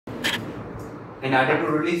In order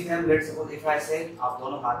to release them, let's suppose if I say आप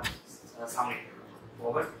दोनों हाथ सामने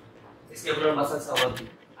forward, scapular muscles are working.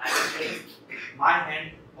 I will place my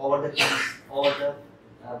hand over the knees, over the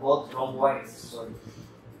both rhomboids. Sorry.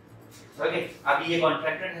 Okay. अभी ये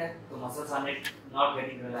contracted है, तो muscles are not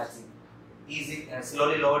getting relaxing. Easy,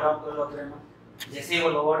 slowly lower down कर लो अपने में. जैसे ही वो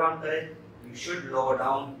lower down करे, you should lower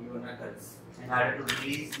down your knuckles in order to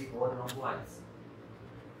release the whole rhomboids.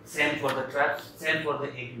 Same for the trap, same for the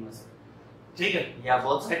AP muscle. ठीक है, या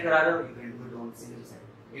both side करा रहे हो, you can do it on single side.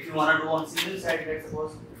 If you want to do on single side, let's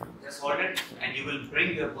suppose, just hold it and you will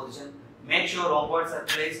bring your position. Make sure rhomboids are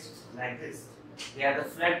placed like this. They are the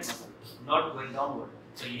flat muscle, not going downward.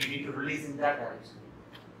 So you need to release in that direction.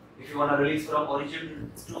 If you want to release from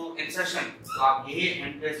origin to insertion, तो आप यही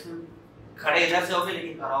hand placement खड़े इधर से होगे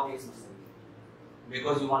लेकिन कराओगे इस muscle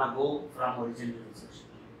because you want to go from origin to insertion.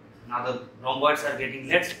 Now the rhomboids are getting,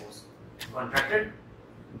 let's suppose, contracted.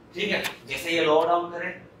 ठीक है, जैसे ये lower down करे,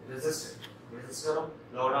 resist करो,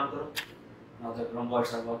 lower down करो. Now the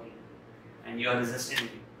rhomboids are working and you are resisting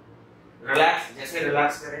it. Relax, जैसे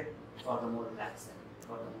relax करे, for the more relaxed side,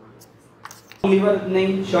 for the more relaxed. Lever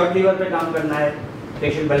नहीं, short lever पे काम करना है.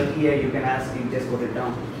 Patient bulky है, you can ask him just put it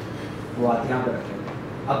down. वो हाथ यहाँ पे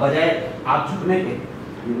रखें. अब बजाय आप झुकने के,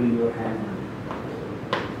 you will your hand.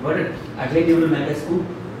 Got it? Again you will make a scoop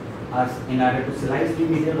in order to slice the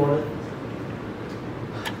medial border.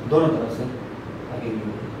 दोनों तरफ से. Again you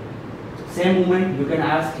will. Same movement, you can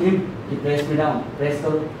ask him to press me down. Press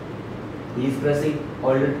करो. He is pressing.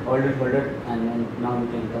 Hold it, and then now you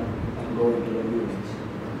can come and go into the new range.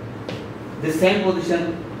 This same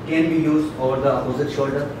position can be used over the opposite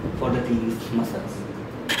shoulder for the TE muscles.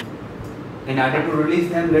 In order to release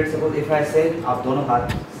them, let's suppose if I say आप दोनों हाथ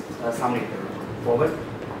सामने करो, forward,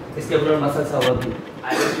 scapular muscles are working.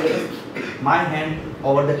 I will place my hand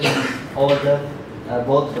over the knees, over the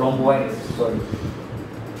both rhomboids. Sorry.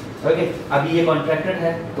 Okay. अभी ये contracted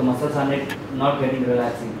है, तो muscles are not getting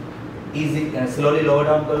relaxing. Easy, slowly lower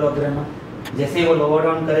down कर लो अपने में. जैसे ही वो lower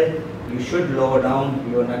down करे, you should lower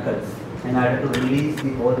down your knuckles in order to release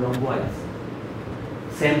the whole rhomboids.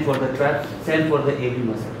 Same for the trap, same for the AP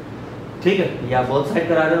muscle. ठीक है, या both side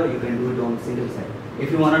करा रहे हो, you can do it on single side.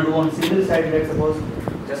 If you want to do on single side, let's suppose,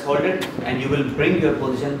 just hold it and you will bring your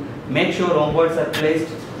position. Make sure rhomboids are placed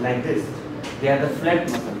like this. They are the flat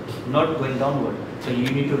muscle, not going downward. So you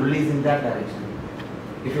need to release in that direction.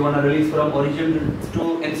 If you want to release from origin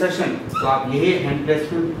to insertion, तो आप यही hand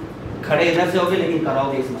placement खड़े इधर से होगे लेकिन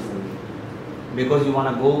कराओगे इस muscle में, because you want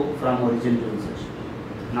to go from origin to insertion.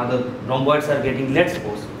 Now the rhomboids are getting, let's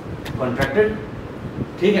suppose, contracted.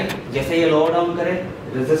 ठीक है, जैसे ये lower down करे,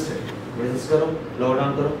 resist करो, lower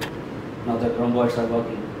down करो. Now the rhomboids are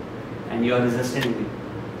working and you are resisting it.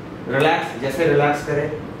 Relax, जैसे relax करे,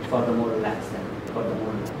 for the more relaxed side, for the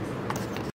more relaxed.